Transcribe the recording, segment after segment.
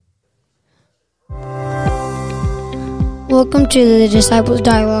Welcome to the Disciples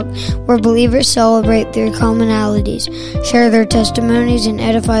Dialogue, where believers celebrate their commonalities, share their testimonies, and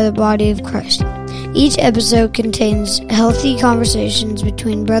edify the body of Christ. Each episode contains healthy conversations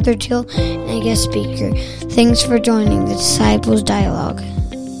between Brother Teal and a guest speaker. Thanks for joining the Disciples Dialogue.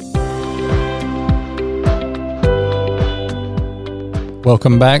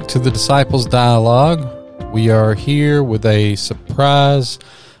 Welcome back to the Disciples Dialogue. We are here with a surprise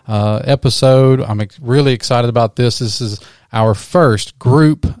episode. I'm really excited about this. This is our first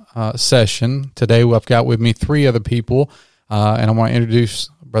group session. Today I've got with me three other people, and I want to introduce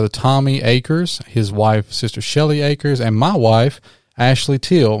Brother Tommy Akers, his wife, Sister Shelly Akers, and my wife, Ashlie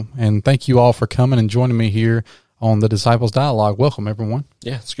Teal. And thank you all for coming and joining me here on the Disciples Dialogue. Welcome, everyone.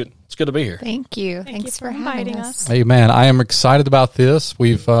 Yeah, it's good. It's good to be here. Thank you. Thanks for inviting us. Amen. I am excited about this.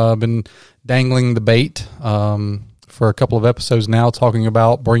 We've been dangling the bait for a couple of episodes now, talking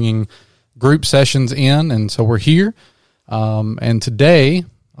about bringing group sessions in, and so we're here. And today,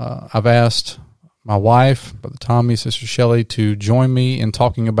 I've asked my wife, Brother Tommy, Sister Shelly, to join me in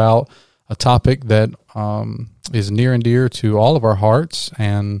talking about a topic that is near and dear to all of our hearts,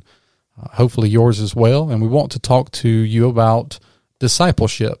 and hopefully yours as well. And we want to talk to you about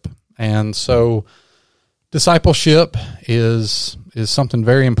discipleship. And so, discipleship is something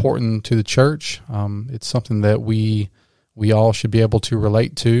very important to the church. It's something that we all should be able to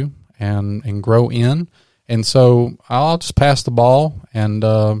relate to and grow in. And so I'll just pass the ball. And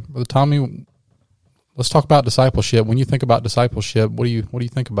Brother Tommy, let's talk about discipleship. When you think about discipleship, what do you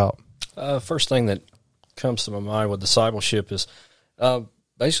think about? First thing that comes to my mind with discipleship is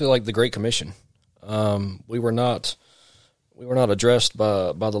basically like the Great Commission. We were not addressed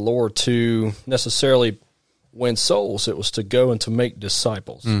by the Lord to necessarily win souls. It was to go and to make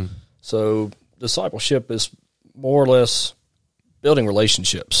disciples. So discipleship is more or less building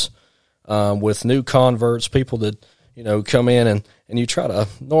relationships with new converts, people that come in and you try to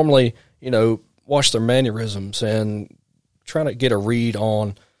normally watch their mannerisms and try to get a read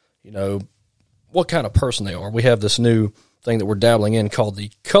on what kind of person they are. We have this new thing that we're dabbling in called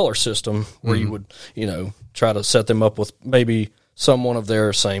the color system, where you would try to set them up with maybe someone of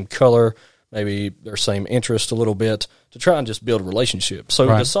their same color, maybe their same interest a little bit, to try and just build a relationship.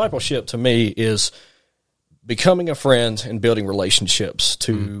 So discipleship to me is becoming a friend and building relationships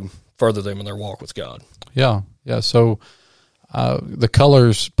to further them in their walk with God. Yeah. So the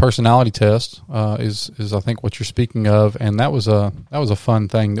colors personality test is I think what you're speaking of, and that was a fun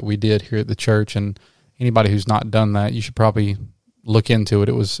thing that we did here at the church. And anybody who's not done that, you should probably look into it.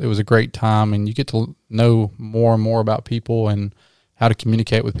 It was a great time, and you get to know more and more about people and how to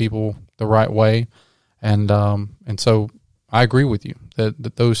communicate with people the right way. And so I agree with you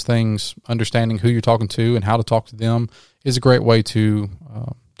that those things, understanding who you're talking to and how to talk to them, is a great way to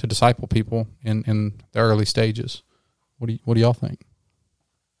disciple people in the early stages. What do y'all think?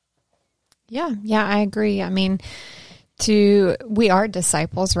 Yeah, I agree. I mean, we are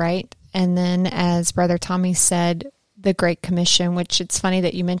disciples, right? And then, as Brother Tommy said, the Great Commission, which it's funny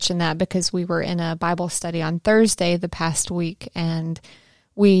that you mentioned that, because we were in a Bible study on Thursday the past week, and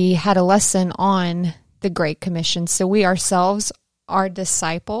we had a lesson on the Great Commission. So we ourselves are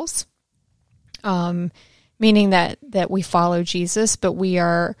disciples, meaning that we follow Jesus, but we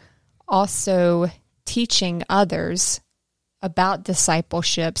are also teaching others about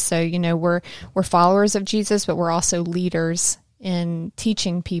discipleship. So, we're followers of Jesus, but we're also leaders in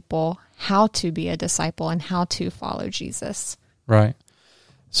teaching people how to be a disciple and how to follow Jesus. Right.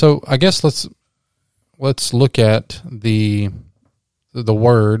 So I guess let's look at the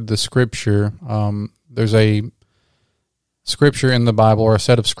word, the scripture. There's a scripture in the Bible, or a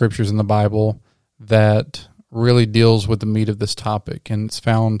set of scriptures in the Bible, that really deals with the meat of this topic. And it's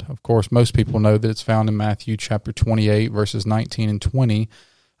found, of course, most people know that it's found in Matthew chapter 28, verses 19 and 20.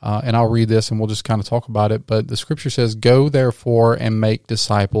 And I'll read this and we'll just kind of talk about it. But the scripture says, "Go therefore and make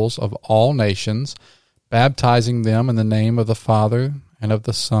disciples of all nations, baptizing them in the name of the Father and of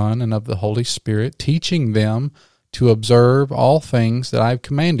the Son and of the Holy Spirit, teaching them to observe all things that I have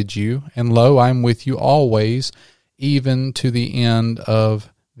commanded you. And lo, I am with you always, even to the end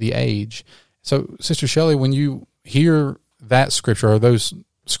of the age." So, Sister Shelly, when you hear that scripture, or those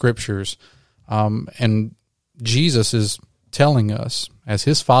scriptures, and Jesus is telling us as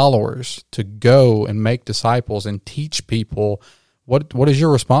his followers to go and make disciples and teach people, what is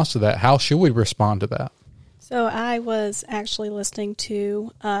your response to that? How should we respond to that? So I was actually listening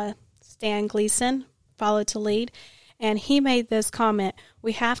to Stan Gleason, Follow to Lead, and he made this comment: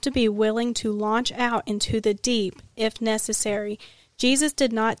 we have to be willing to launch out into the deep if necessary. Jesus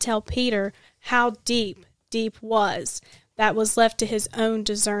did not tell Peter how deep was. That was left to his own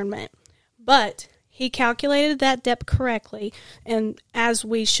discernment. But he calculated that depth correctly, and as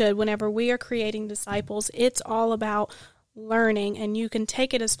we should, whenever we are creating disciples, it's all about learning, and you can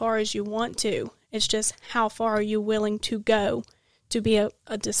take it as far as you want to. It's just how far are you willing to go to be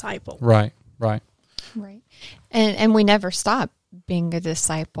a disciple. Right. Right. And we never stop being a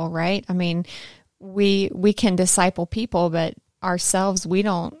disciple, right? I mean, we can disciple people, but ourselves, we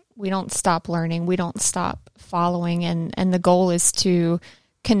don't stop learning. We don't stop following. And the goal is to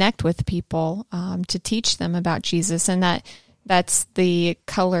connect with people, to teach them about Jesus. And that's the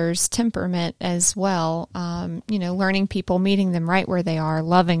Colors temperament as well. Learning people, meeting them right where they are,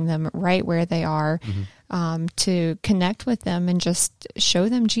 loving them right where they are, to connect with them and just show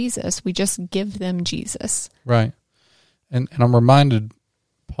them Jesus. We just give them Jesus. Right. And I'm reminded,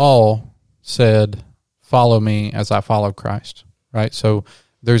 Paul said, "Follow me as I follow Christ." Right? So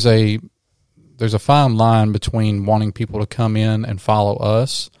there's a fine line between wanting people to come in and follow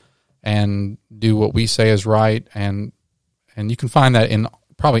us and do what we say is right, and you can find that in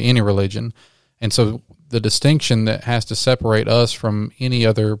probably any religion. And so the distinction that has to separate us from any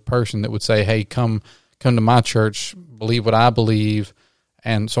other person that would say, "Hey, come to my church, believe what I believe,"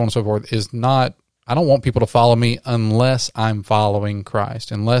 and so on and so forth, is not, I don't want people to follow me unless I'm following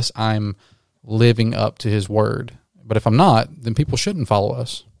Christ, unless I'm living up to his word. But if I'm not, then people shouldn't follow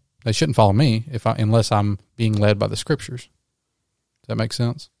us. They shouldn't follow me unless I'm being led by the scriptures. Does that make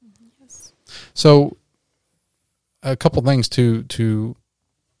sense? Yes. So a couple things to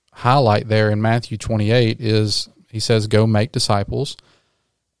highlight there in Matthew 28 is he says, "Go make disciples,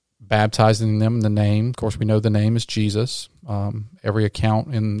 baptizing them in the name." Of course, we know the name is Jesus. Every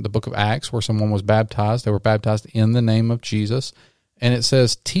account in the book of Acts where someone was baptized, they were baptized in the name of Jesus. And it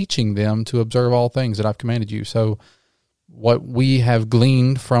says, teaching them to observe all things that I've commanded you. So what we have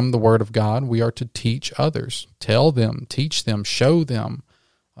gleaned from the Word of God, we are to teach others, tell them, teach them, show them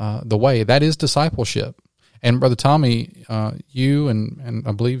the way. That is discipleship. And Brother Tommy, you and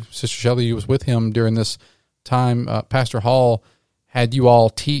I believe Sister Shelly, you was with him during this time. Pastor Hall had you all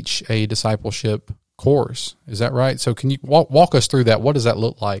teach a discipleship course. Is that right? So can you walk us through that? What does that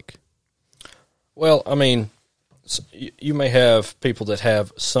look like? Well, I mean, you may have people that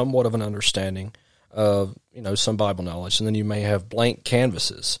have somewhat of an understanding of, some Bible knowledge, and then you may have blank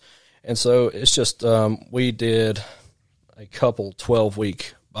canvases. And so it's just, we did a couple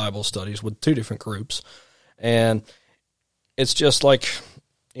 12-week Bible studies with two different groups, and it's just like,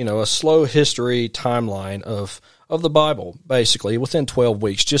 a slow history timeline of the Bible, basically, within 12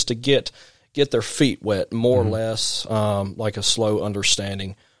 weeks, just to get their feet wet, more or less, like a slow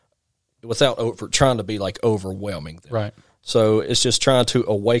understanding, without trying to be like overwhelming them. Right. So it's just trying to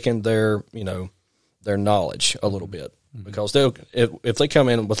awaken their knowledge a little bit, because if they come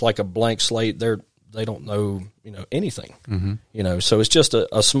in with like a blank slate, they don't know, anything, so it's just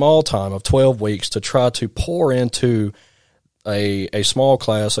a small time of 12 weeks to try to pour into a small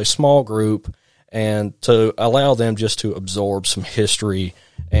class, a small group, and to allow them just to absorb some history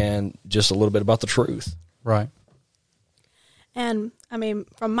and just a little bit about the truth. Right. And, I mean,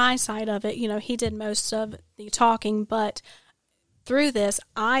 from my side of it, he did most of the talking, but through this,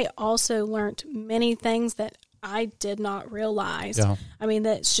 I also learned many things that I did not realize. Yeah. I mean,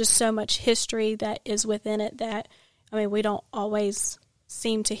 that's just so much history that is within it that, we don't always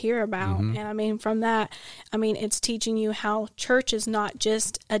seem to hear about. And, from that, it's teaching you how church is not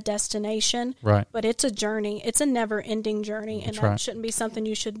just a destination, right, but it's a journey. It's a never-ending journey, and that shouldn't be something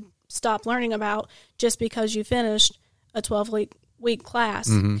you should stop learning about just because you finished a 12-week class.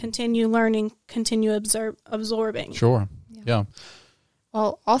 Continue learning, continue absorbing. Sure. Yeah.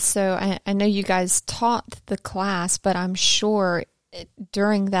 Well, also, I know you guys taught the class, but I'm sure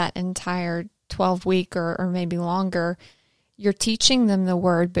during that entire 12-week or maybe longer, you're teaching them the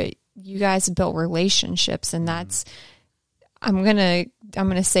word, but you guys built relationships, and that's, I'm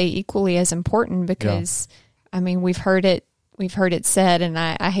gonna say, equally as important, because we've heard it said, and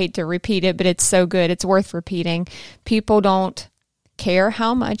I hate to repeat it, but it's so good, it's worth repeating. People don't care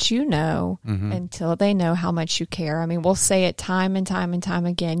how much you know until they know how much you care. We'll say it time and time and time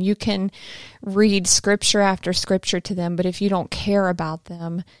again. You can read scripture after scripture to them, but if you don't care about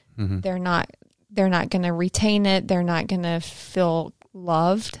them, they're not going to retain it. They're not going to feel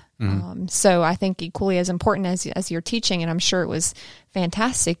loved. So I think equally as important as you're teaching, and I'm sure it was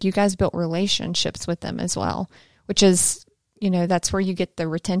fantastic, you guys built relationships with them as well, which is, that's where you get the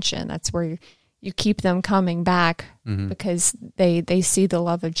retention. That's where you keep them coming back, because they see the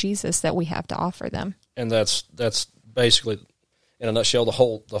love of Jesus that we have to offer them. And that's basically, in a nutshell, the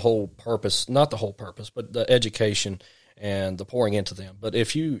whole purpose, not the whole purpose, but the education and the pouring into them. But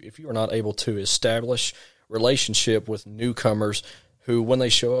if you are not able to establish relationship with newcomers who, when they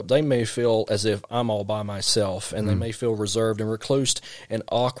show up, they may feel as if I'm all by myself, and they may feel reserved and reclused and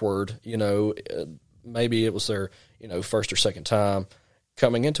awkward. Maybe it was their, first or second time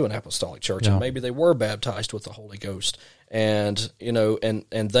coming into an apostolic church, and maybe they were baptized with the Holy Ghost, and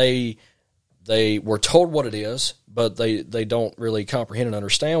they were told what it is, but they don't really comprehend and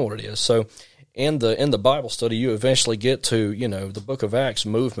understand what it is. So in the Bible study, you eventually get to, the book of Acts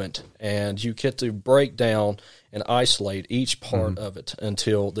movement, and you get to break down and isolate each part of it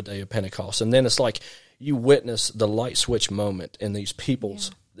until the day of Pentecost. And then it's like you witness the light switch moment in these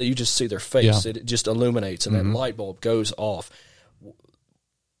people's, that you just see their face. It just illuminates, and that light bulb goes off.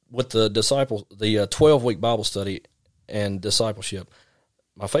 With the disciples, the 12-week Bible study and discipleship,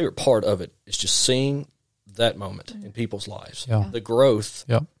 my favorite part of it is just seeing that moment in people's lives. The growth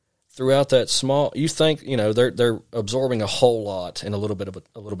throughout that small. You think they're absorbing a whole lot in a little bit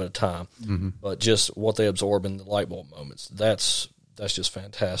of time, but just what they absorb in the light bulb moments. That's just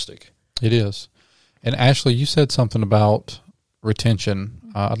fantastic. It is. And Ashlie, you said something about retention.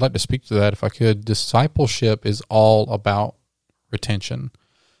 I'd like to speak to that if I could. Discipleship is all about retention,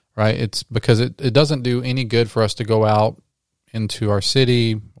 right? It's because it doesn't do any good for us to go out into our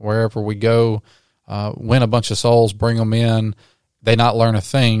city, wherever we go, win a bunch of souls, bring them in, they not learn a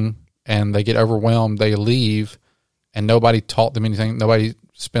thing, and they get overwhelmed, they leave, and nobody taught them anything. Nobody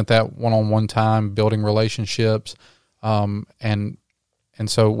spent that one-on-one time building relationships, and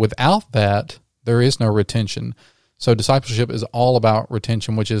so without that, there is no retention. So discipleship is all about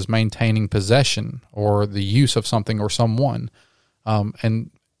retention, which is maintaining possession or the use of something or someone. And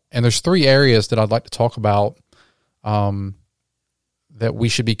there's three areas that I'd like to talk about that we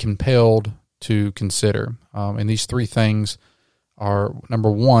should be compelled to consider. And these three things are, number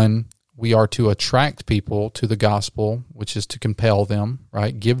one, we are to attract people to the gospel, which is to compel them,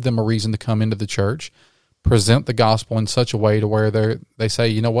 right? Give them a reason to come into the church. Present the gospel in such a way to where they say,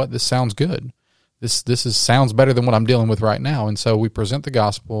 you know what, this sounds good. This sounds better than what I'm dealing with right now. And so we present the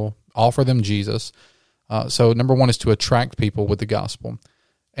gospel, offer them Jesus. So number one is to attract people with the gospel.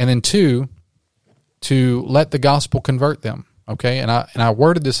 And then two, to let the gospel convert them. Okay, and I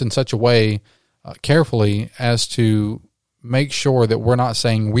worded this in such a way carefully as to make sure that we're not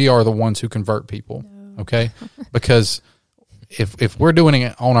saying we are the ones who convert people. No. Okay, because if we're doing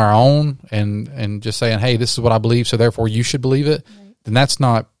it on our own and just saying, hey, this is what I believe, so therefore you should believe it, right, then that's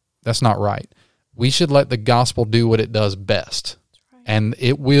not right. We should let the gospel do what it does best. Right. And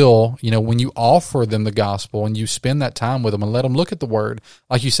it will, when you offer them the gospel and you spend that time with them and let them look at the word,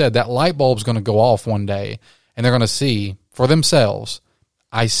 like you said, that light bulb's going to go off one day, and they're going to see for themselves,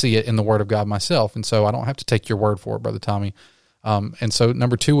 I see it in the Word of God myself, and so I don't have to take your word for it, Brother Tommy. And so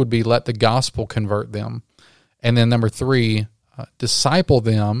number two would be let the gospel convert them. And then number three, disciple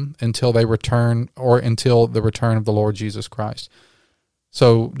them until they return or until the return of the Lord Jesus Christ.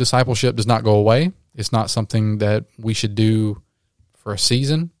 So discipleship does not go away. It's not something that we should do for a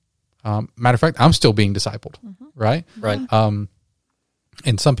season. Matter of fact, I'm still being discipled, right? Right.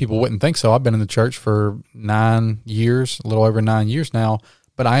 And some people wouldn't think so. I've been in the church for 9 years, a little over 9 years now,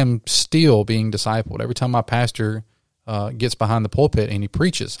 but I am still being discipled. Every time my pastor gets behind the pulpit and he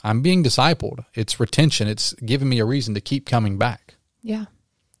preaches, I'm being discipled. It's retention. It's giving me a reason to keep coming back. Yeah.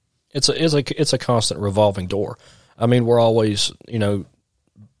 It's a constant revolving door. I mean, we're always,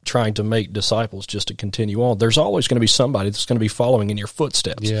 trying to make disciples just to continue on. There's always going to be somebody that's going to be following in your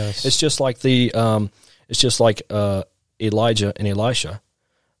footsteps. Yes. It's just like Elijah and Elisha.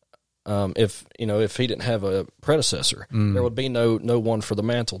 If he didn't have a predecessor, there would be no one for the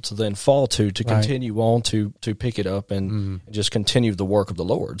mantle to then fall to continue on to pick it up and just continue the work of the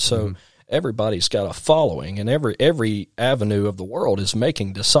Lord. So everybody's got a following, and every avenue of the world is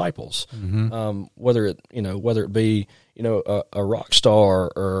making disciples. Whether it be a rock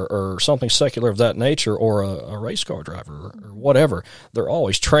star or something secular of that nature, or a race car driver or whatever, they're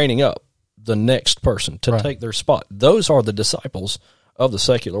always training up the next person to take their spot. Those are the disciples of the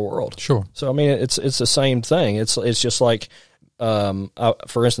secular world. Sure. So I mean, it's the same thing. It's just like,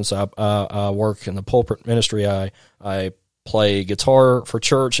 for instance, I work in the pulpit ministry. I play guitar for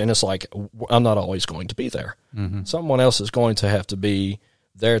church, and it's like I'm not always going to be there. Someone else is going to have to be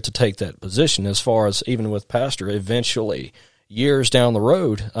there to take that position. As far as even with pastor, eventually years down the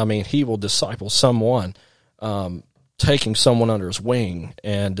road, I mean, he will disciple someone, taking someone under his wing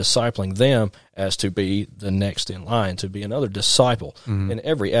and discipling them as to be the next in line, to be another disciple. In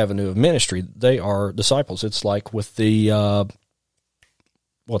every avenue of ministry, they are disciples. It's like with the,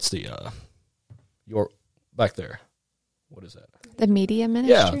 your back there, what is that? The media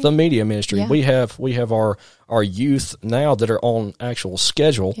ministry? Yeah, the media ministry. Yeah. We have our youth now that are on actual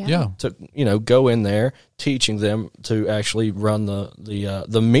schedule to go in there, teaching them to actually run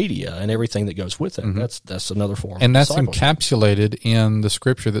the media and everything that goes with it. Mm-hmm. That's another form. And of that's encapsulated in the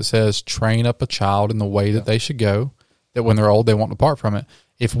scripture that says, train up a child in the way that they should go, that when they're old, they won't depart from it.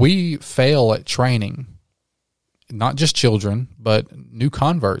 If we fail at training, not just children, but new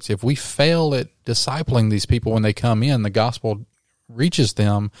converts, if we fail at discipling these people when they come in, the gospel reaches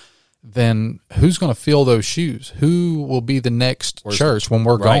them, then who's going to fill those shoes? Who will be the next church when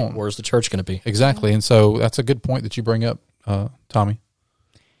we're gone? Where's the church going to be? Exactly. And so that's a good point that you bring up, Tommy.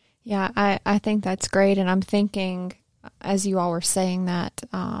 Yeah, I think that's great. And I'm thinking, as you all were saying that,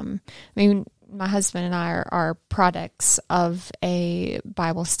 I mean, my husband and I are products of a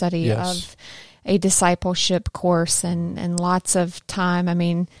Bible study, of a discipleship course, and lots of time. I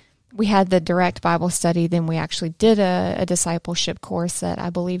mean, we had the direct Bible study, then we actually did a discipleship course that I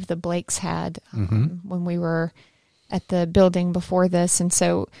believe the Blakes had when we were at the building before this. And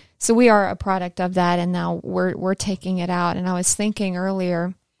so we are a product of that, and now we're taking it out. And I was thinking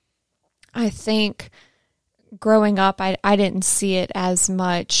earlier, I think growing up, I didn't see it as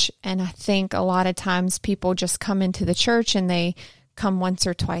much, and I think a lot of times people just come into the church and they come once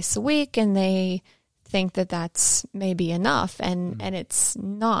or twice a week, and they think that that's maybe enough, and it's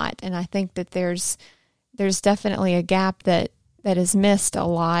not. And I think that there's definitely a gap that is missed a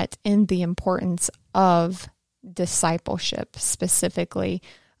lot in the importance of discipleship specifically,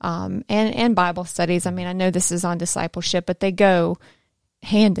 and Bible studies. I mean, I know this is on discipleship, but they go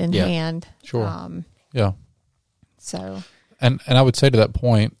hand in hand. Sure. So, and I would say to that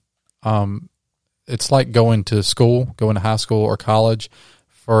point, it's like going to high school or college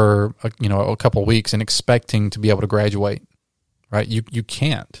for a couple of weeks and expecting to be able to graduate, right? You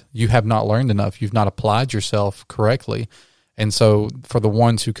can't. You have not learned enough. You've not applied yourself correctly. And so for the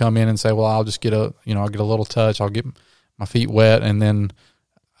ones who come in and say, well, I'll just I'll get a little touch, I'll get my feet wet, and then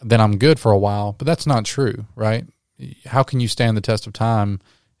I'm good for a while. But that's not true, right? How can you stand the test of time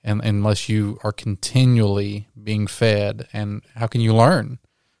unless you are continually being fed? And how can you learn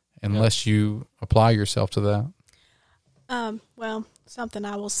unless you apply yourself to that? Well, something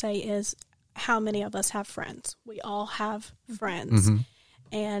I will say is, how many of us have friends? We all have friends. Mm-hmm.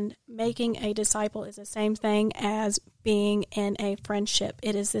 And making a disciple is the same thing as being in a friendship.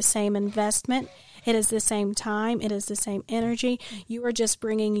 It is the same investment. It is the same time. It is the same energy. You are just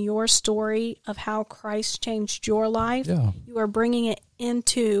bringing your story of how Christ changed your life. Yeah. You are bringing it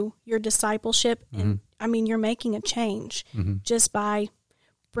into your discipleship. Mm-hmm. And I mean, you're making a change just by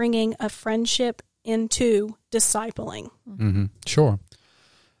bringing a friendship into discipling. Mm-hmm. Sure.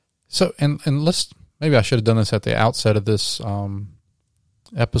 So, and maybe I should have done this at the outset of this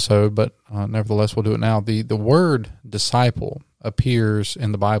episode, but nevertheless, we'll do it now. The word disciple appears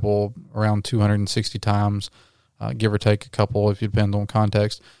in the Bible around 260 times, give or take a couple if you depend on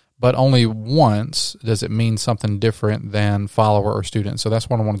context, but only once does it mean something different than follower or student. So that's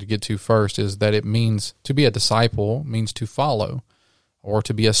what I wanted to get to first, is that it means to be a disciple means to follow or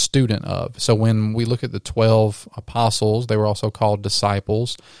to be a student of. So when we look at the 12 apostles, they were also called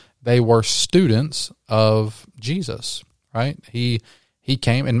disciples. They were students of Jesus, right? He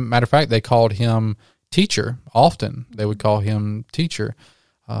came, and matter of fact, they called him teacher. Often they would call him teacher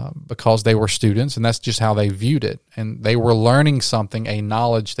because they were students, and that's just how they viewed it. And they were learning something, a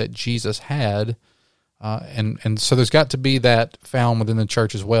knowledge that Jesus had, and so there's got to be that found within the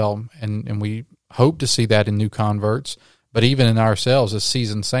church as well. And we hope to see that in new converts, but even in ourselves as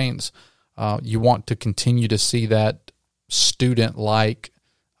seasoned saints, you want to continue to see that student-like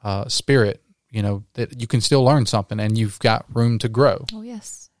spirit, that you can still learn something and you've got room to grow. Oh,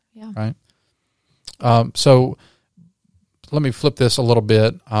 yes. Yeah. Right? So let me flip this a little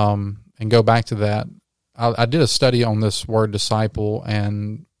bit and go back to that. I did a study on this word disciple,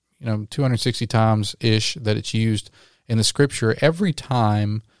 and 260 times-ish that it's used in the Scripture. Every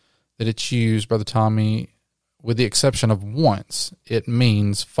time that it's used, Brother Tommy, with the exception of once, it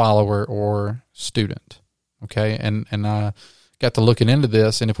means follower or student. Okay? And I got to looking into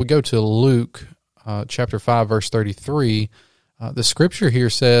this, and if we go to Luke chapter 5, verse 33, the Scripture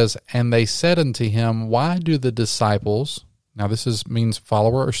here says, "And they said unto him, Why do the disciples," now this means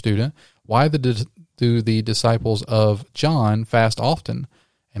follower or student, "why do the disciples of John fast often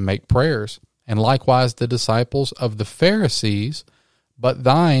and make prayers? And likewise the disciples of the Pharisees, but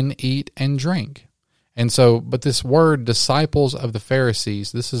thine eat and drink." And so, but this word disciples of the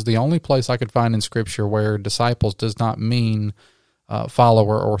Pharisees, this is the only place I could find in Scripture where disciples does not mean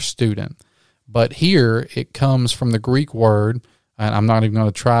follower or student. But here it comes from the Greek word, and I'm not even going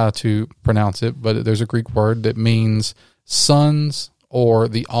to try to pronounce it, but there's a Greek word that means sons or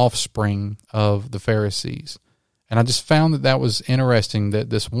the offspring of the Pharisees. And I just found that was interesting, that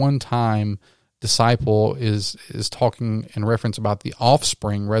this one time disciple is talking in reference about the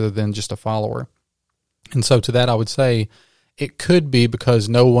offspring rather than just a follower. And so to that I would say it could be because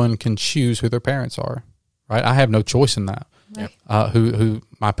no one can choose who their parents are, right? I have no choice in that. Right. Who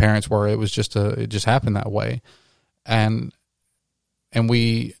my parents were. It just happened that way. And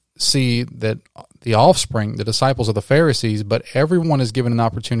we see that the offspring, the disciples of the Pharisees, but everyone is given an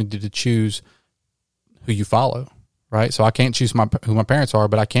opportunity to choose who you follow, right? So I can't choose who my parents are,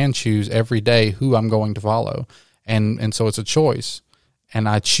 but I can choose every day who I'm going to follow. And so it's a choice. And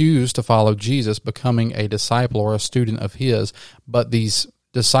I choose to follow Jesus, becoming a disciple or a student of his. But these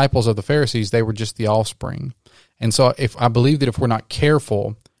disciples of the Pharisees, they were just the offspring. And so I believe that if we're not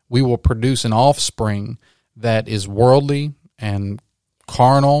careful, we will produce an offspring that is worldly and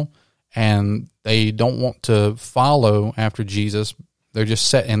carnal, and they don't want to follow after Jesus. They're just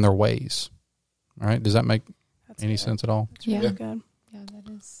set in their ways. All right? Does that make any sense at all? That's really good. Yeah,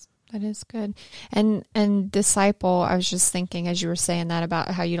 that is good. And disciple, I was just thinking as you were saying that about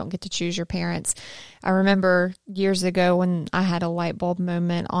how you don't get to choose your parents. I remember years ago when I had a light bulb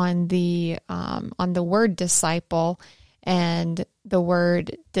moment on the word disciple and the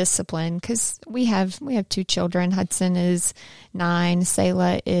word discipline, because we have 2 children. Hudson is 9,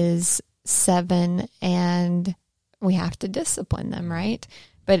 Selah is 7, and we have to discipline them, right?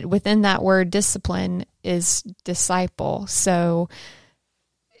 But within that word discipline is disciple. So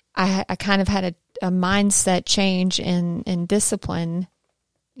I kind of had a mindset change in discipline,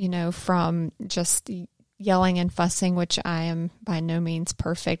 from just yelling and fussing, which I am by no means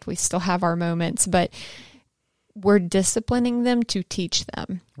perfect. We still have our moments, but we're disciplining them to teach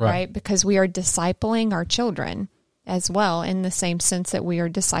them, right? Because we are discipling our children as well, in the same sense that we are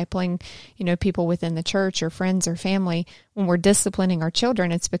discipling, people within the church or friends or family. When we're disciplining our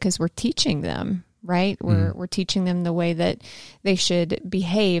children, it's because we're teaching them, right? We're teaching them the way that they should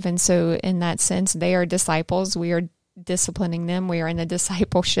behave. And so in that sense, they are disciples. We are disciplining them. We are in a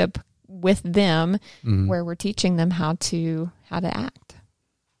discipleship with them where we're teaching them how to act.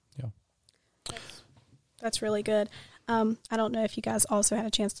 Yeah. That's really good. I don't know if you guys also had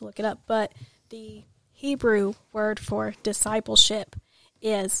a chance to look it up, but the Hebrew word for discipleship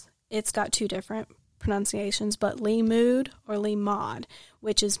it's got 2 different pronunciations, but limud or limad,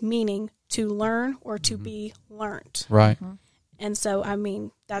 which is meaning to learn or to be learnt. Right. And so,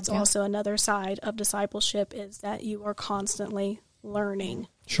 that's also another side of discipleship, is that you are constantly learning,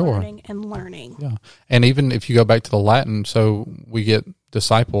 learning and learning. Yeah. And even if you go back to the Latin, so we get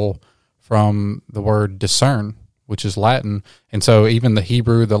disciple from the word discern, which is Latin. And so even the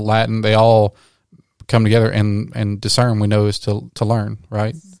Hebrew, the Latin, they all come together, and discern, we know, is to learn,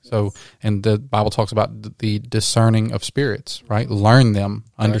 right? Yes. So, and the Bible talks about the discerning of spirits, right? Learn them,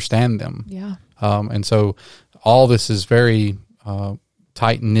 understand them. Yeah. And so all this is very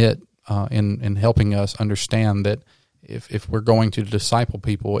tight-knit in helping us understand that if we're going to disciple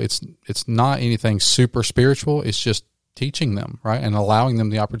people, it's not anything super spiritual. It's just teaching them, right? And allowing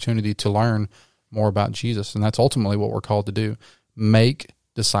them the opportunity to learn more about Jesus. And that's ultimately what we're called to do. Make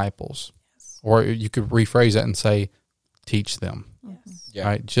disciples. Or you could rephrase that and say, teach them. Yes. Yeah.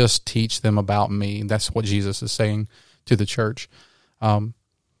 Right? Just teach them about me. That's what Jesus is saying to the church.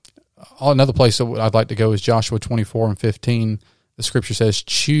 Another place that I'd like to go is Joshua 24:15. The scripture says,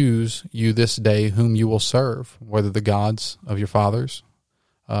 choose you this day whom you will serve, whether the gods of your fathers,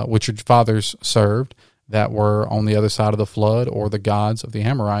 which your fathers served, that were on the other side of the flood, or the gods of the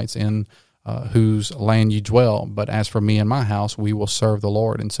Amorites in whose land you dwell. But as for me and my house, we will serve the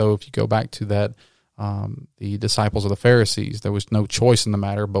Lord. And so if you go back to that, the disciples of the Pharisees, there was no choice in the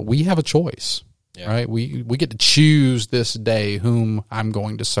matter, but we have a choice, right? We get to choose this day whom I'm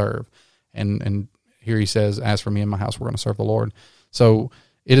going to serve. And here he says, as for me and my house, we're going to serve the Lord. So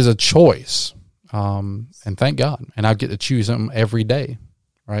it is a choice, and thank God. And I get to choose them every day.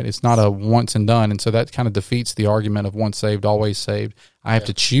 Right, it's not a once and done, and so that kind of defeats the argument of once saved, always saved. I have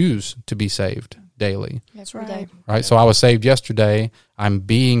to choose to be saved daily. That's right. Right, so I was saved yesterday. I'm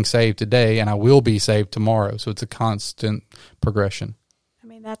being saved today, and I will be saved tomorrow. So it's a constant progression.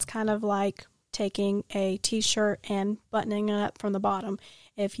 That's kind of like taking a T-shirt and buttoning it up from the bottom.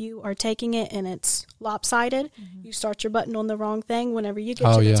 If you are taking it and it's lopsided, you start your button on the wrong thing. Whenever you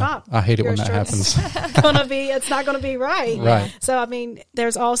get to the top, I hate it when that happens. It's not going to be right. Right. So,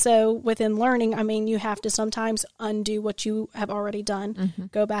 there's also within learning, you have to sometimes undo what you have already done.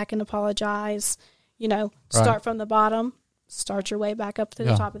 Go back and apologize, start from the bottom, start your way back up to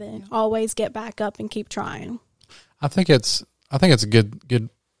the top of it. Always get back up and keep trying. I think it's a good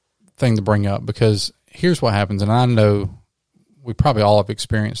thing to bring up, because here's what happens, and I know we probably all have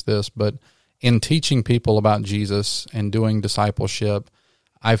experienced this, but in teaching people about Jesus and doing discipleship,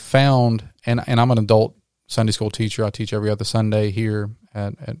 I've found, and I'm an adult Sunday school teacher. I teach every other Sunday here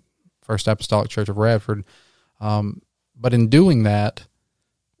at First Apostolic Church of Radford. But in doing that,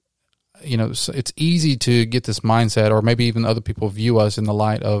 it's easy to get this mindset, or maybe even other people view us in the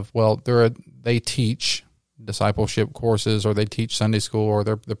light of, well, they teach discipleship courses, or they teach Sunday school, or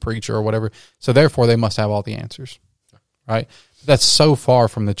they're the preacher or whatever, so therefore they must have all the answers, right? That's so far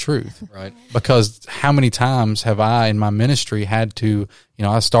from the truth, right? Because how many times have I in my ministry had to,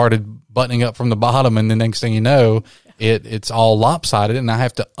 I started buttoning up from the bottom, and the next thing you know, it's all lopsided, and I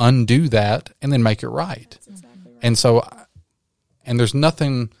have to undo that and then make it right. That's exactly right. And so, and there's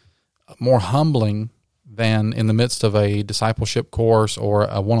nothing more humbling than in the midst of a discipleship course or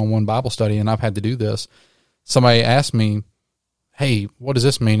a one-on-one Bible study, and I've had to do this. Somebody asked me, hey, what does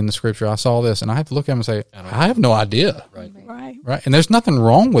this mean in the scripture? I saw this, and I have to look at them and say, I have no idea. Right. And there's nothing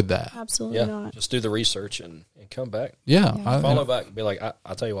wrong with that. Absolutely not. Just do the research and come back. Yeah. Follow back and be like,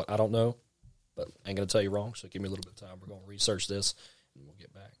 I'll tell you what, I don't know, but I ain't going to tell you wrong, so give me a little bit of time. We're going to research this, and we'll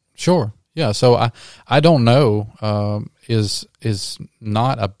get back. Sure. Yeah. So I don't know is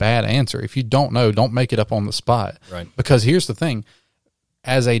not a bad answer. If you don't know, don't make it up on the spot. Right. Because here's the thing.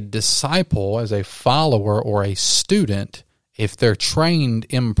 As a disciple, as a follower or a student, if they're trained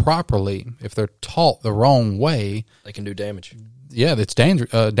improperly, if they're taught the wrong way, they can do damage. Yeah, it's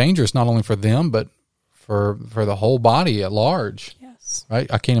dangerous not only for them, but for the whole body at large. Yes.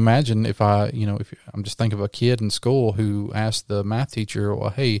 Right? I can't imagine if I'm just thinking of a kid in school who asked the math teacher, well,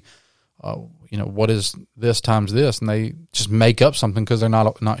 hey, what is this times this? And they just make up something because they're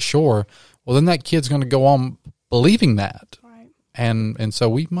not sure. Well, then that kid's going to go on believing that. Right. And so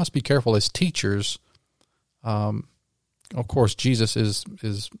we must be careful as teachers. Of course, Jesus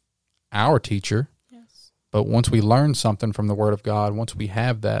is our teacher. Yes. But once we learn something from the Word of God, once we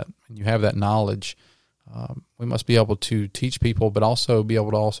have that, and you have that knowledge, we must be able to teach people, but also be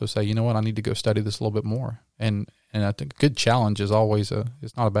able to also say, you know what, I need to go study this a little bit more. And I think a good challenge is always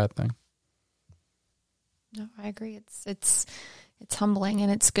it's not a bad thing. No, I agree. It's humbling, and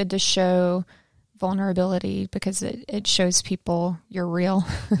it's good to show vulnerability because it shows people you're real.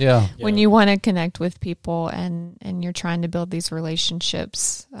 Yeah. When you want to connect with people and you're trying to build these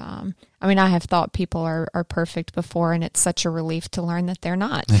relationships. I have thought people are perfect before, and it's such a relief to learn that they're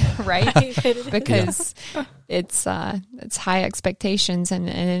not, right? Because it's high expectations and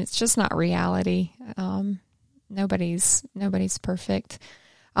it's just not reality. Nobody's perfect.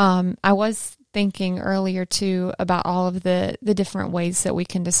 I was thinking earlier too about all of the different ways that we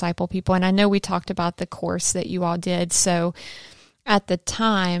can disciple people. And I know we talked about the course that you all did. So at the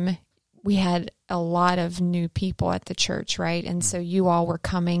time we had a lot of new people at the church, right? And so you all were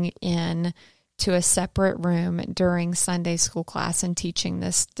coming in to a separate room during Sunday school class and teaching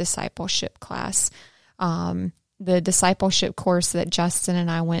this discipleship class. The discipleship course that Justin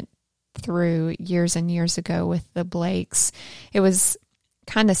and I went through years and years ago with the Blakes, it was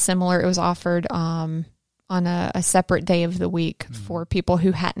kind of similar. It was offered on a separate day of the week for people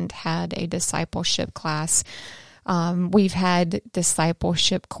who hadn't had a discipleship class. We've had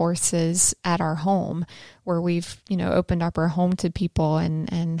discipleship courses at our home where we've, opened up our home to people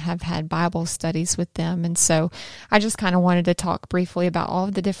and have had Bible studies with them. And so I just kind of wanted to talk briefly about all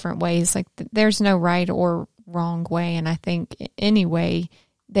of the different ways. Like there's no right or wrong way. And I think any way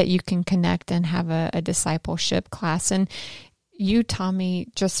that you can connect and have a discipleship class. And you, Tommy,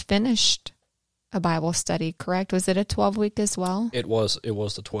 just finished a Bible study, correct? Was it a 12-week as well? It was the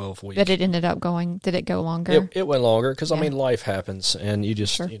 12-week. But it ended up did it go longer? It went longer because, life happens, and you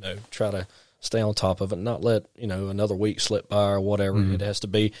just, try to stay on top of it and not let, another week slip by or whatever. Mm-hmm. It has to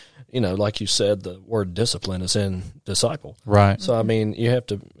be, like you said, the word discipline is in disciple. Right. So, you have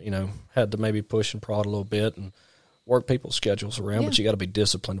to, had to maybe push and prod a little bit and work people's schedules around, but you got to be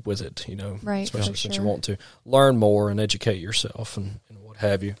disciplined with it, right, especially since you want to learn more and educate yourself and what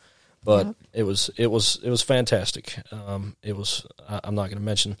have you. But it was fantastic. It was, I'm not going to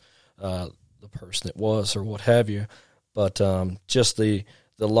mention the person it was or what have you, but just the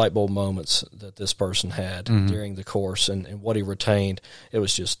light bulb moments that this person had during the course and what he retained, it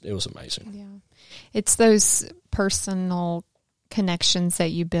was amazing. Yeah. It's those personal connections that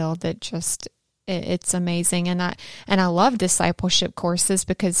you build that just, it's amazing. And I love discipleship courses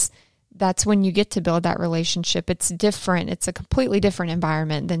because that's when you get to build that relationship. It's different. It's a completely different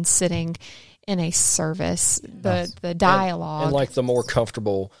environment than sitting in a service. The dialogue. And like the more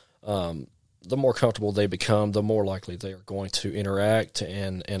comfortable they become, the more likely they are going to interact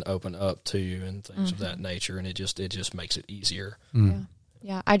and open up to you and things of that nature. And it just makes it easier. Yeah.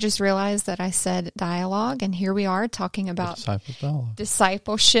 Yeah, I just realized that I said dialogue, and here we are talking about Disciples dialogue.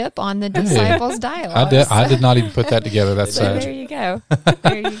 Discipleship on the Disciples dialogue. I did not even put that together. That's So there you go.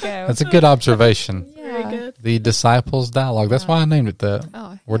 There you go. That's a good observation. Very good. The Disciples dialogue. That's why I named it that.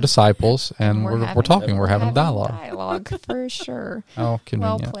 Oh, We're disciples, and we're talking. We're having dialogue. Dialogue for sure. How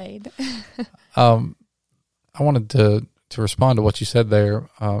convenient. Well played. I wanted to respond to what you said there,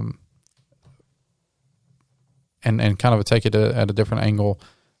 and kind of take it at a different angle.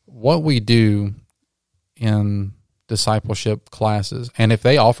 What we do in discipleship classes, and if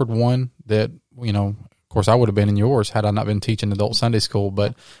they offered one that, of course, I would have been in yours had I not been teaching adult Sunday school,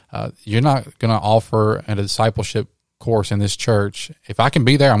 but you're not going to offer a discipleship course in this church. If I can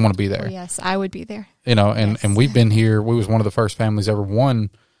be there, I'm going to be there. Oh, yes, I would be there. And we've been here. We was one of the first families ever won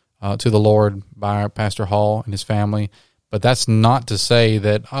to the Lord by Pastor Hall and his family. But that's not to say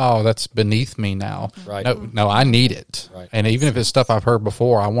that, that's beneath me now. Right. No, I need it. Right. And even if it's stuff I've heard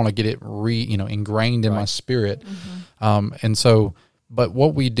before, I want to get it ingrained in my spirit. And so, but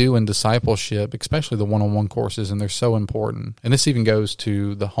what we do in discipleship, especially the one-on-one courses, and they're so important. And this even goes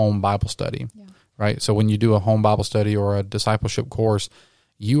to the home Bible study, right? So when you do a home Bible study or a discipleship course,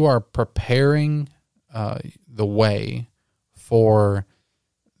 you are preparing the way for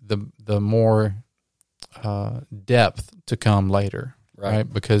the more depth to come later, right?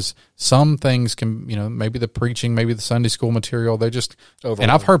 Because some things can, maybe the preaching, maybe the Sunday school material, they're just, and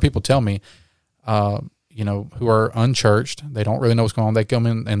I've heard people tell me, who are unchurched, they don't really know what's going on. They come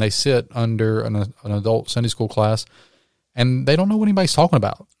in and they sit under an adult Sunday school class, and they don't know what anybody's talking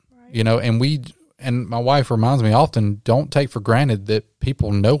about, and my wife reminds me often, don't take for granted that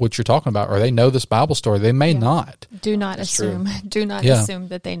people know what you're talking about, or they know this Bible story. They may not. Do not assume. Do not assume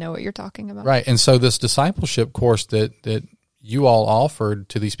that they know what you're talking about. Right. And so this discipleship course that you all offered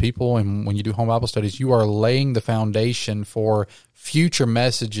to these people, and when you do home Bible studies, you are laying the foundation for future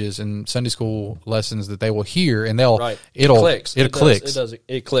messages and Sunday school lessons that they will hear, and it clicks. It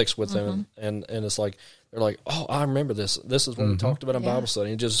clicks with them, and it's like, they're like, oh, I remember this. This is what we talked about in Bible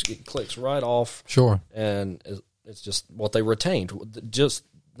study. And it clicks right off. Sure. And it's just what they retained. Just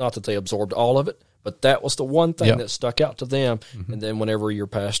not that they absorbed all of it, but that was the one thing that stuck out to them. And then whenever your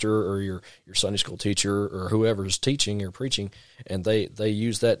pastor or your Sunday school teacher or whoever's teaching or preaching, and they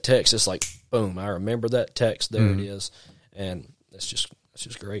use that text, it's like, boom, I remember that text. There it is. And it's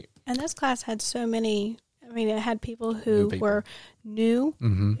just great. And this class had so many. I mean, it had people who were new,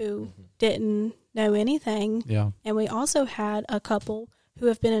 who didn't know anything. Yeah. And we also had a couple who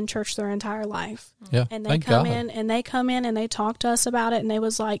have been in church their entire life. Yeah. And they come in and they talk to us about it, and they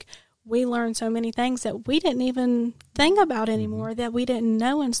was like, we learned so many things that we didn't even think about anymore, that we didn't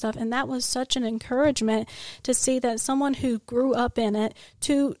know and stuff. And that was such an encouragement to see that someone who grew up in it,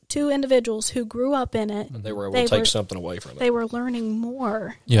 two individuals who grew up in it, and they were able to take something away from it. They were learning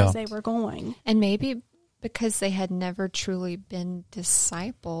more as they were going. And maybe because they had never truly been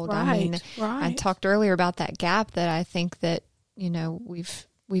discipled. Right, I talked earlier about that gap that I think that,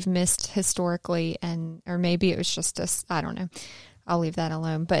 we've missed historically, or maybe it was just us. I don't know. I'll leave that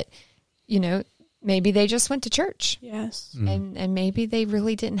alone. But, maybe they just went to church. Yes. And maybe they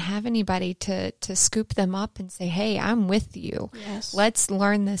really didn't have anybody to scoop them up and say, hey, I'm with you. Yes. Let's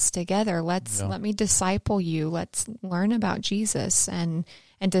learn this together. Let me disciple you. Let's learn about Jesus. And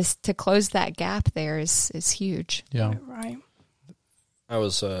to close that gap there is huge. Yeah. Right. I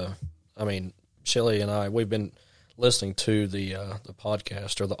was, Shelly and I, we've been listening to the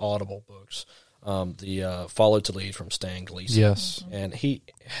podcast or the Audible books, the Follow to Lead from Stan Gleason. Yes. And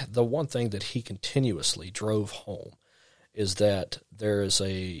the one thing that he continuously drove home is that there is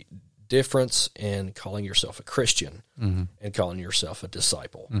a difference in calling yourself a Christian and calling yourself a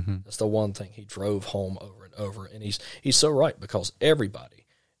disciple. That's the one thing he drove home over and over. And he's so right, because everybody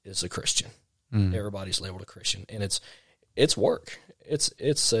is a Christian. Everybody's labeled a Christian, and it's work.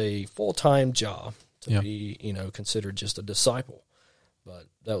 It's a full-time job to be, considered just a disciple. But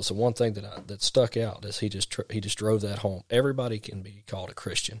that was the one thing that stuck out, is he just drove that home. Everybody can be called a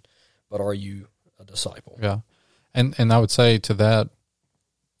Christian, but are you a disciple? Yeah. And I would say to that,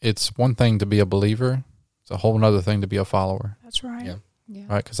 it's one thing to be a believer. It's a whole other thing to be a follower. That's right. Yeah.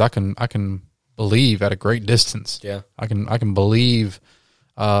 Right? Because I can believe at a great distance. Yeah. I can believe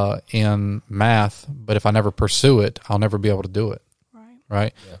in math, but if I never pursue it, I'll never be able to do it.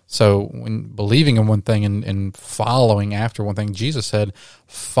 Right? Yeah. So when believing in one thing and following after one thing, Jesus said,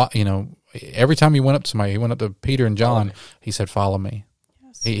 every time he went up to somebody, he went up to Peter and John, he said, follow me.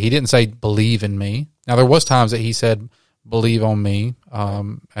 Yes. He didn't say, believe in me. Now, there was times that he said, believe on me,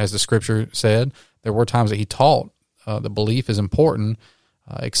 as the scripture said. There were times that he taught the belief is important.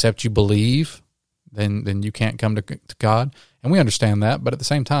 Except you believe, then you can't come to God. And we understand that, but at the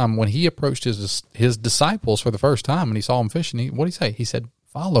same time, when he approached his disciples for the first time and he saw them fishing, what did he say? He said,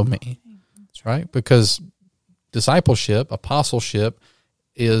 "Follow me," right? Because discipleship, apostleship,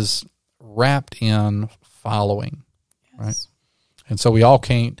 is wrapped in following, right? And so we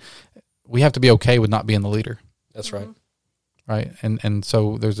have to be okay with not being the leader. That's right. Right. And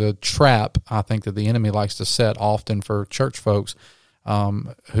so there's a trap, I think, that the enemy likes to set often for church folks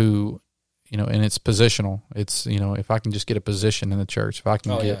who, and it's positional. It's, if I can just get a position in the church, if I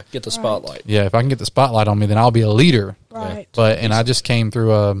can get the spotlight. Yeah, if I can get the spotlight on me, then I'll be a leader. Right. And I just came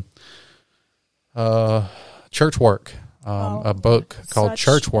through a church work, a book called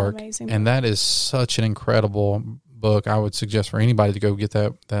Church Work, and that is such an incredible book. I would suggest for anybody to go get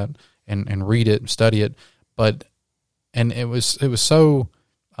that and read it and study it. And it was so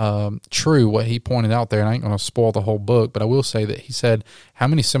true what he pointed out there, and I ain't going to spoil the whole book, but I will say that he said, how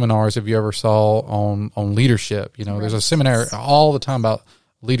many seminars have you ever saw on leadership? There's a seminar all the time about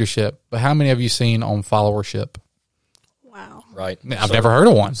leadership, but how many have you seen on followership? Wow. Right. I've never heard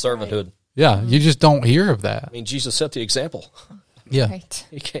of one. Servanthood. Yeah, you just don't hear of that. I mean, Jesus set the example. Yeah. Right.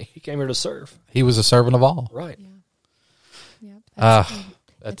 He came here to serve. He was a servant of all. Right. Yeah.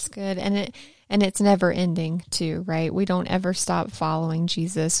 That's good. And it's never ending too, right? We don't ever stop following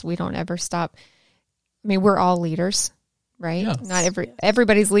Jesus. We don't ever stop. I mean, we're all leaders, right? Yeah. Not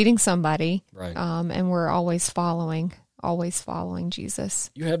everybody's leading somebody. Right. And we're always following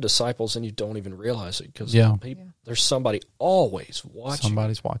Jesus. You have disciples and you don't even realize it because there's somebody always watching.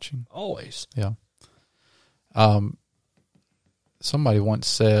 Somebody's watching. Always. Yeah. Somebody once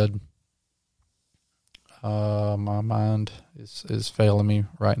said, my mind is failing me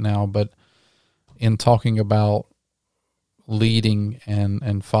right now, but in talking about leading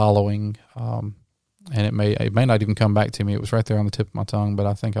and following, and it may not even come back to me. It was right there on the tip of my tongue, but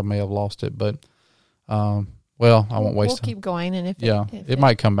I think I may have lost it. But I won't waste. We'll keep going, and if it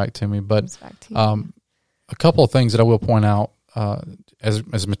might come back to me. But back to you. a couple of things that I will point out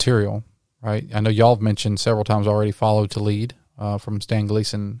as material. Right, I know y'all have mentioned several times already. Follow to Lead from Stan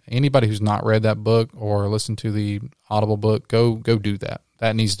Gleason. Anybody who's not read that book or listened to the Audible book, go do that.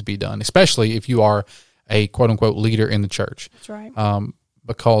 That needs to be done, especially if you are a quote-unquote leader in the church. That's right.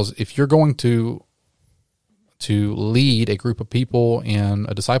 Because if you're going to lead a group of people in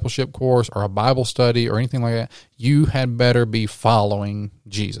a discipleship course or a Bible study or anything like that, you had better be following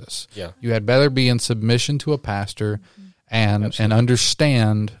Jesus. Yeah. You had better be in submission to a pastor and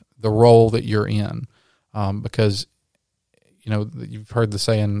understand the role that you're in. Because, you've heard the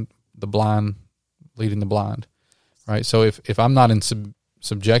saying, the blind leading the blind, right? So if I'm not in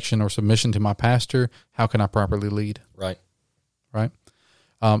subjection or submission to my pastor, how can I properly lead? Right.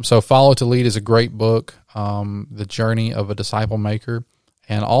 So Follow to Lead is a great book, The Journey of a Disciple Maker.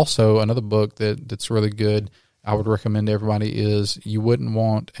 And also another book that's really good, I would recommend to everybody, is You Wouldn't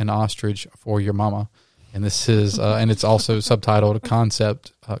Want an Ostrich for Your Mama. And this is, and it's also subtitled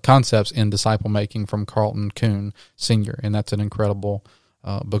Concepts in Disciple Making from Carlton Kuhn Sr. And that's an incredible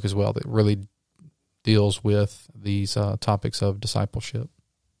book as well that really deals with these topics of discipleship.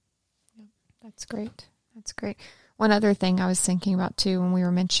 That's great. One other thing I was thinking about too, when we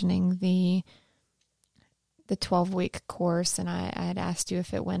were mentioning the 12-week course, and I had asked you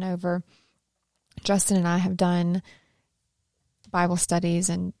if it went over. Justin and I have done Bible studies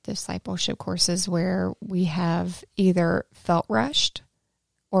and discipleship courses where we have either felt rushed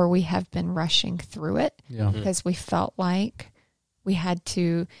or we have been rushing through it because we felt like we had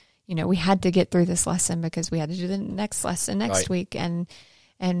to, get through this lesson because we had to do the next lesson next week. And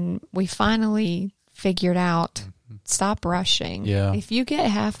we finally figured out, stop rushing. Yeah. If you get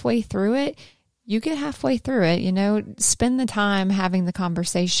halfway through it, you get halfway through it, spend the time having the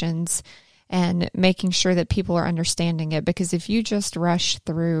conversations and making sure that people are understanding it. Because if you just rush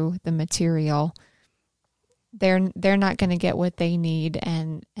through the material, they're not going to get what they need,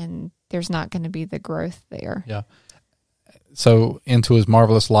 and there's not going to be the growth there. Yeah. So Into His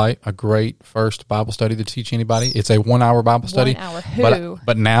Marvelous Light, a great first Bible study to teach anybody. It's a 1 hour Bible study. 1 hour. Who?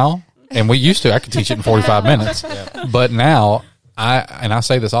 But now, and we used to, I could teach it in 45 minutes. Yeah. But now, I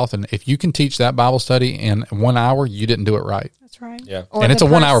say this often, if you can teach that Bible study in 1 hour, you didn't do it right. That's right. Yeah. And it's a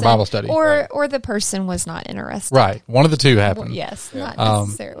 1 hour Bible study. Or the person was not interested. Right. One of the two happened. Well, yes, not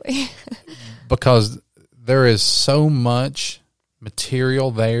necessarily. Because there is so much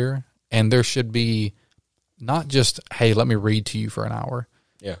material there, and there should be not just, hey, let me read to you for an hour.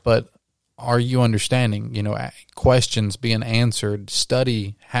 Yeah. But are you understanding, questions being answered,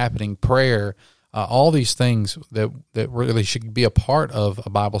 study happening, prayer, all these things that really should be a part of a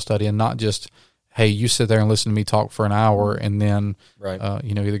Bible study, and not just, hey, you sit there and listen to me talk for an hour and then, right.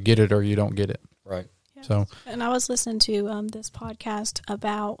 Either get it or you don't get it. Right. So, and I was listening to this podcast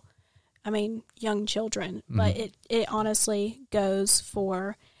about, young children, but it honestly goes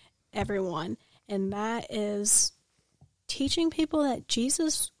for everyone, and that is teaching people that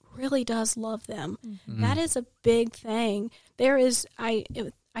Jesus really does love them. That is a big thing. There is, I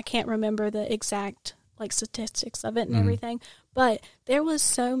can't remember the exact statistics of it and everything, but there was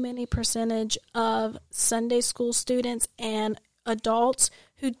so many percentage of Sunday school students and adults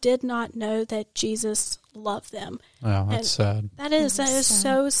who did not know that Jesus loved them. Wow, that's sad. That is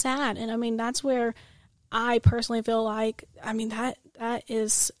so sad. And that's where I personally feel like, that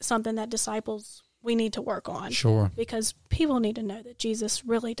is something that disciples, we need to work on. Sure. Because people need to know that Jesus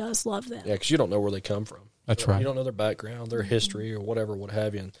really does love them. Yeah, because you don't know where they come from. That's right. You don't know their background, their history, or whatever, what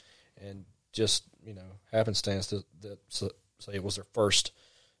have you. And just, happenstance that say it was their first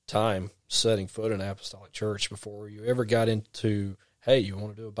time setting foot in an apostolic church before you ever got into, hey, you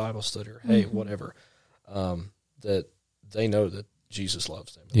want to do a Bible study, or hey, whatever, that they know that Jesus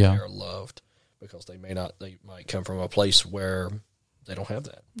loves them. And they are loved, because they might come from a place where they don't have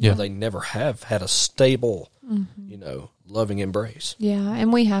that. Yeah. They never have had a stable, loving embrace. Yeah,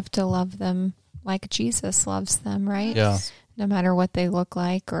 and we have to love them like Jesus loves them, right? Yeah. No matter what they look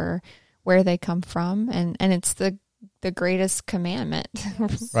like or where they come from. And it's the greatest commandment.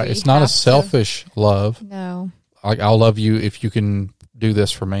 Right. It's not a selfish love. No. Like, I'll love you if you can do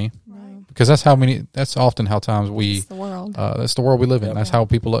this for me. No. Because that's often how times It's the world. That's the world we live in. Yep. How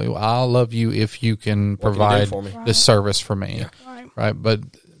people, I'll love you if you can What can you do provide for me? this service for me. Yeah. Right. But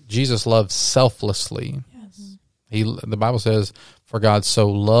Jesus loved selflessly. Yes. The Bible says, for God so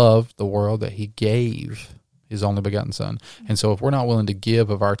loved the world that he gave his only begotten son. And so if we're not willing to give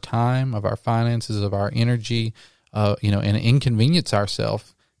of our time, of our finances, of our energy, and inconvenience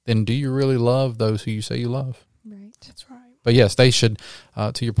ourselves, then do you really love those who you say you love? Right. That's right. But yes, they should,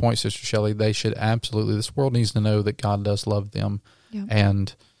 to your point, Sister Shelly, they should absolutely, this world needs to know that God does love them. Yeah.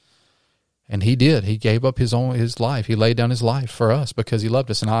 And he did. He gave up his life. He laid down his life for us because he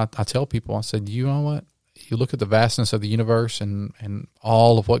loved us. And I tell people, I said, you know what? You look at the vastness of the universe and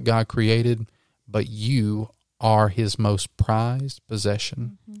all of what God created, but you are his most prized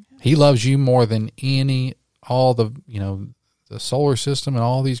possession. He loves you more than all the solar system and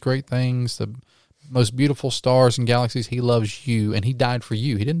all these great things, the most beautiful stars and galaxies. He loves you, and he died for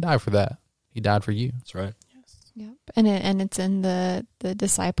you. He didn't die for that. He died for you. That's right. Yep. And it's in the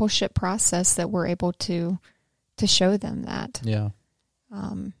discipleship process that we're able to show them that. Yeah.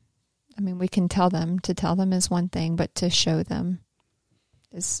 We can tell them. To tell them is one thing, but to show them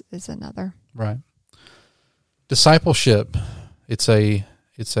is another. Right. Discipleship, it's a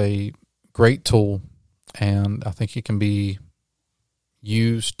great tool, and I think it can be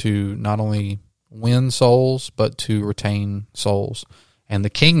used to not only win souls, but to retain souls. And the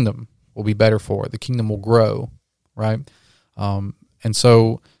kingdom will be better for it. The kingdom will grow, right? And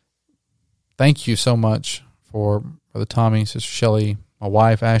so thank you so much for Brother Tommy, Sister Shelly, my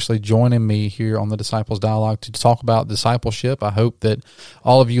wife, Ashlie, joining me here on the Disciples Dialogue to talk about discipleship. I hope that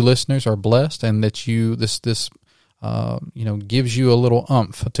all of you listeners are blessed, and that this gives you a little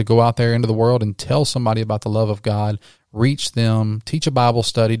oomph to go out there into the world and tell somebody about the love of God, reach them, teach a Bible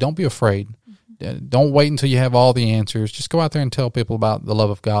study. Don't be afraid. Don't wait until you have all the answers. Just go out there and tell people about the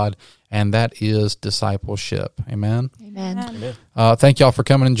love of God, and that is discipleship. Amen? Amen. Amen. Thank y'all for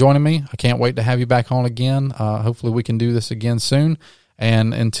coming and joining me. I can't wait to have you back on again. Hopefully we can do this again soon.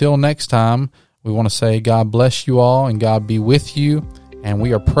 And until next time, we want to say God bless you all and God be with you. And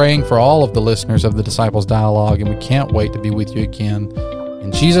we are praying for all of the listeners of the Disciples Dialogue, and we can't wait to be with you again.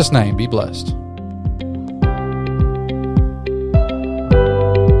 In Jesus' name, be blessed.